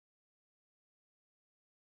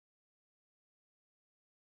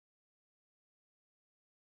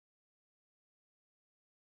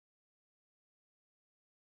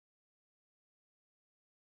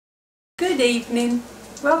Good evening.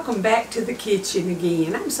 Welcome back to the kitchen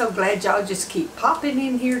again. I'm so glad y'all just keep popping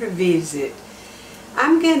in here to visit.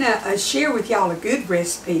 I'm gonna share with y'all a good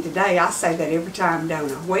recipe today. I say that every time,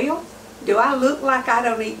 don't I? Well, do I look like I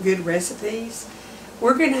don't eat good recipes?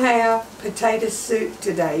 We're gonna have potato soup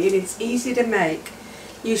today, and it's easy to make.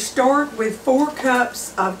 You start with 4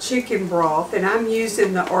 cups of chicken broth, and I'm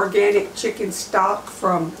using the organic chicken stock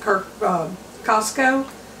from Costco,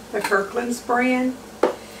 the Kirkland's brand.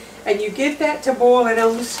 And you get that to boiling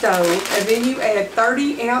on the stove, and then you add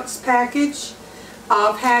 30-ounce package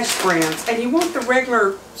of hash browns. And you want the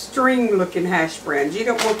regular string looking hash browns. You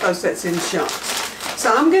don't want those that's in chunks.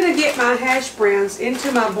 So I'm going to get my hash browns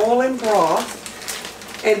into my boiling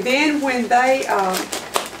broth, and then when they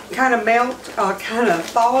kind of melt, kind of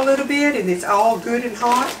thaw a little bit, and it's all good and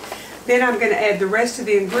hot, then I'm going to add the rest of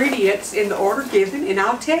the ingredients in the order given, and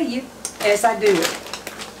I'll tell you as I do it.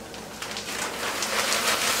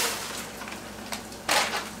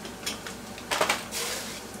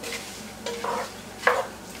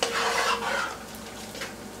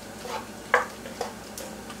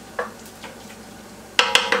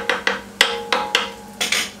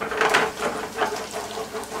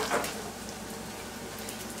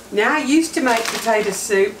 Now, I used to make potato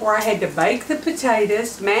soup where I had to bake the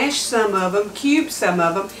potatoes, mash some of them, cube some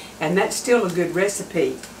of them, and that's still a good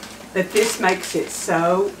recipe. But this makes it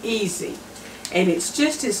so easy, and it's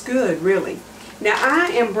just as good, really. Now, I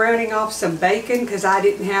am browning off some bacon because I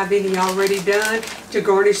didn't have any already done to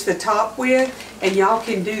garnish the top with, and y'all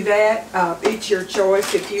can do that. It's your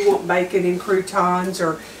choice if you want bacon in croutons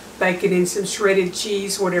or bacon in some shredded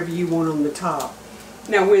cheese, whatever you want on the top.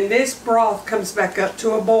 Now, when this broth comes back up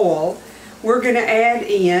to a boil, we're going to add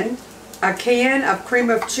in a can of cream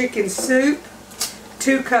of chicken soup,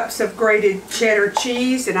 2 cups of grated cheddar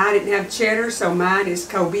cheese, and I didn't have cheddar, so mine is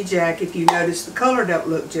Colby Jack. If you notice, the color don't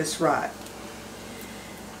look just right.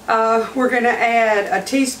 We're going to add a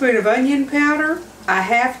teaspoon of onion powder, a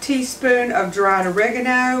 ½ teaspoon of dried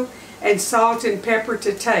oregano, and salt and pepper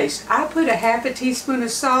to taste. I put a ½ teaspoon of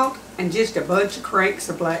salt and just a bunch of cranks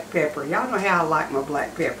of black pepper. Y'all know how I like my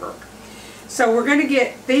black pepper. So we're going to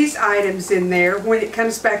get these items in there when it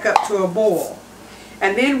comes back up to a boil.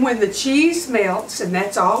 And then when the cheese melts and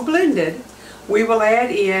that's all blended, we will add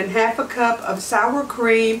in ½ cup of sour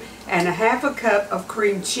cream and ½ cup of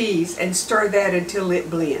cream cheese and stir that until it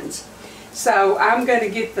blends. So I'm going to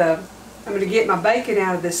get my bacon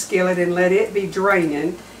out of the skillet and let it be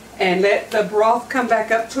draining, and let the broth come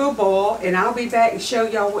back up to a boil, and I'll be back and show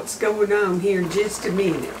y'all what's going on here in just a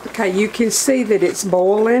minute. Okay, you can see that it's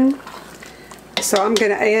boiling, so I'm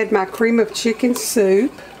going to add my cream of chicken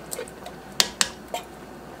soup.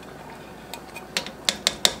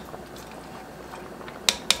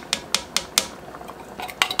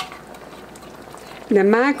 Now,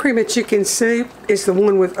 my cream of chicken soup is the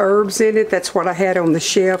one with herbs in it. That's what I had on the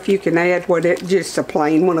shelf. You can add just a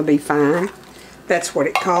plain one will be fine. That's what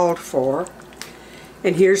it called for.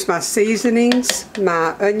 And here's my seasonings,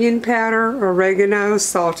 my onion powder, oregano,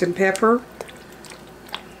 salt and pepper.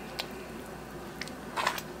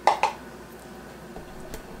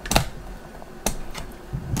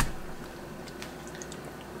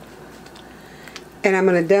 And I'm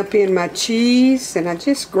going to dump in my cheese, and I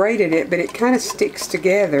just grated it, but it kind of sticks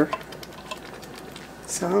together.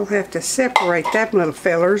 So I'll have to separate them little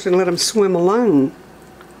fellers and let them swim alone.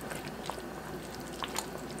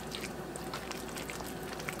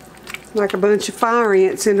 Like a bunch of fire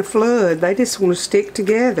ants in a flood. They just want to stick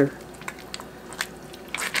together.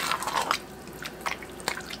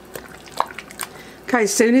 Okay,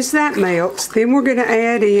 as soon as that melts, then we're going to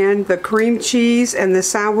add in the cream cheese and the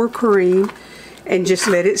sour cream and just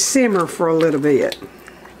let it simmer for a little bit.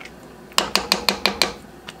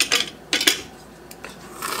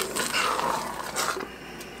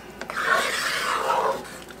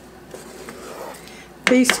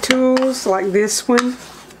 These tools, like this one,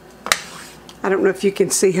 I don't know if you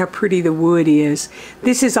can see how pretty the wood is.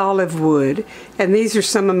 This is olive wood, and these are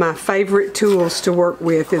some of my favorite tools to work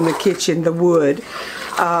with in the kitchen, the wood.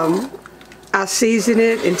 I season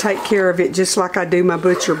it and take care of it just like I do my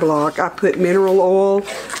butcher block. I put mineral oil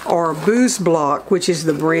or booze block, which is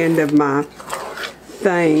the brand of my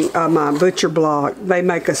my butcher block. They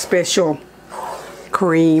make a special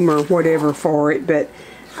cream or whatever for it, but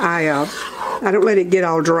I don't let it get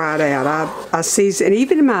all dried out. I season, and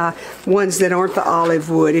even my ones that aren't the olive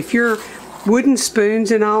wood, if your wooden spoons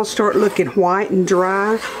and all start looking white and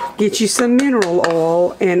dry, get you some mineral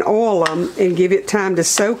oil and oil them and give it time to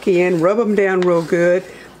soak in, rub them down real good,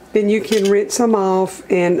 then you can rinse them off,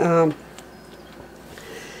 and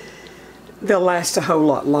they'll last a whole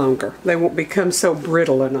lot longer. They won't become so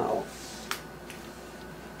brittle and all.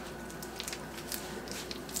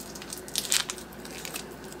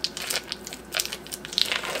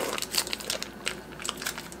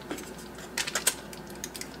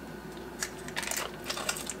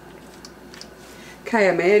 Okay,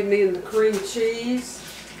 I'm adding in the cream cheese.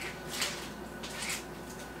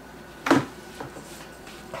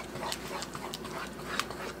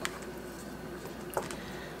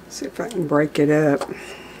 See if I can break it up.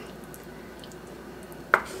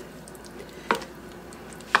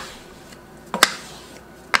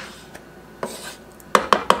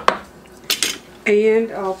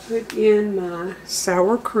 And I'll put in my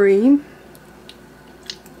sour cream.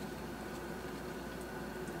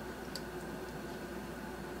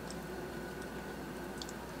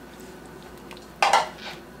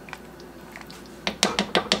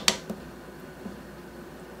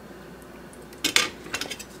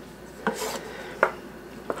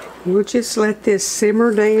 We'll just let this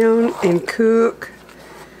simmer down and cook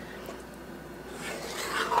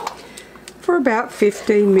for about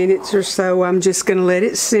 15 minutes or so. I'm just going to let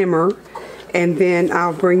it simmer, and then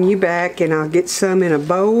I'll bring you back and I'll get some in a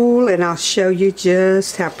bowl and I'll show you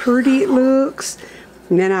just how pretty it looks,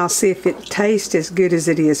 and then I'll see if it tastes as good as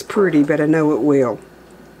it is pretty, but I know it will.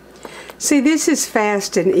 See, this is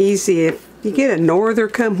fast and easy. If you get a norther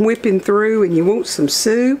come whipping through and you want some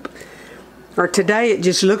soup, or today it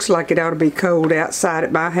just looks like it ought to be cold outside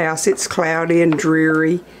at my house. It's cloudy and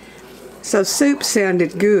dreary. So soup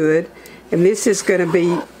sounded good. And this is going to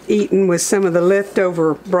be eaten with some of the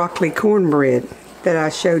leftover broccoli cornbread that I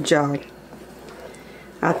showed y'all,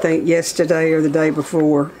 I think yesterday or the day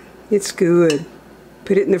before. It's good.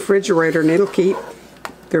 Put it in the refrigerator and it'll keep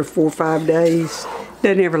there 4 or 5 days.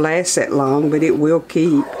 Doesn't ever last that long, but it will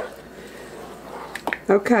keep.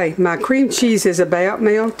 Okay, my cream cheese is about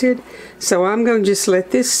melted, so I'm going to just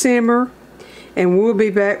let this simmer, and we'll be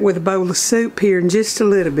back with a bowl of soup here in just a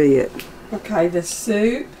little bit. Okay, the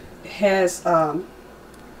soup has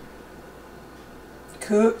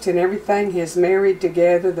cooked and everything has married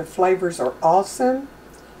together. The flavors are awesome,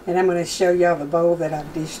 and I'm going to show y'all the bowl that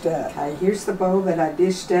I've dished up. Okay, here's the bowl that I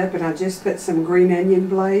dished up, and I just put some green onion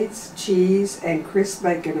blades, cheese, and crisp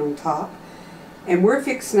bacon on top. And we're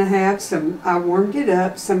fixing to have some, I warmed it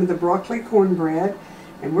up, some of the broccoli cornbread,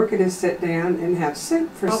 and we're going to sit down and have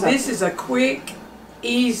soup for supper. This is a quick,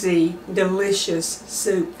 easy, delicious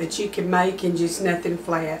soup that you can make in just nothing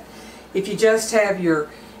flat. If you just have your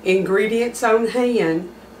ingredients on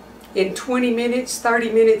hand, in 20 minutes,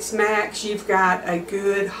 30 minutes max, you've got a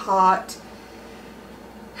good, hot,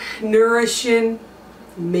 nourishing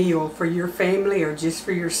meal for your family or just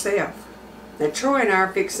for yourself. Now Troy and I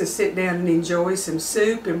are fixing to sit down and enjoy some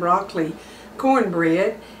soup and broccoli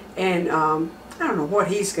cornbread, and I don't know what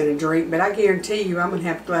he's going to drink, but I guarantee you I'm going to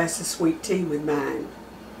have a glass of sweet tea with mine.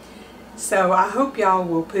 So I hope y'all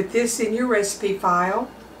will put this in your recipe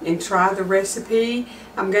file and try the recipe.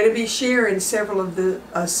 I'm going to be sharing several of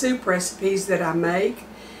the soup recipes that I make,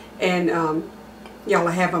 and y'all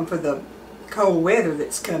will have them for the cold weather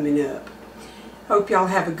that's coming up. Hope y'all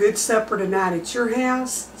have a good supper tonight at your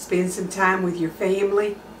house. Spend some time with your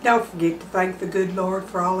family. Don't forget to thank the good Lord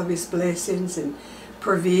for all of His blessings and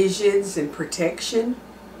provisions and protection.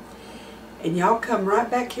 And y'all come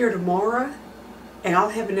right back here tomorrow, and I'll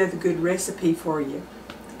have another good recipe for you.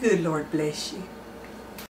 The good Lord bless you.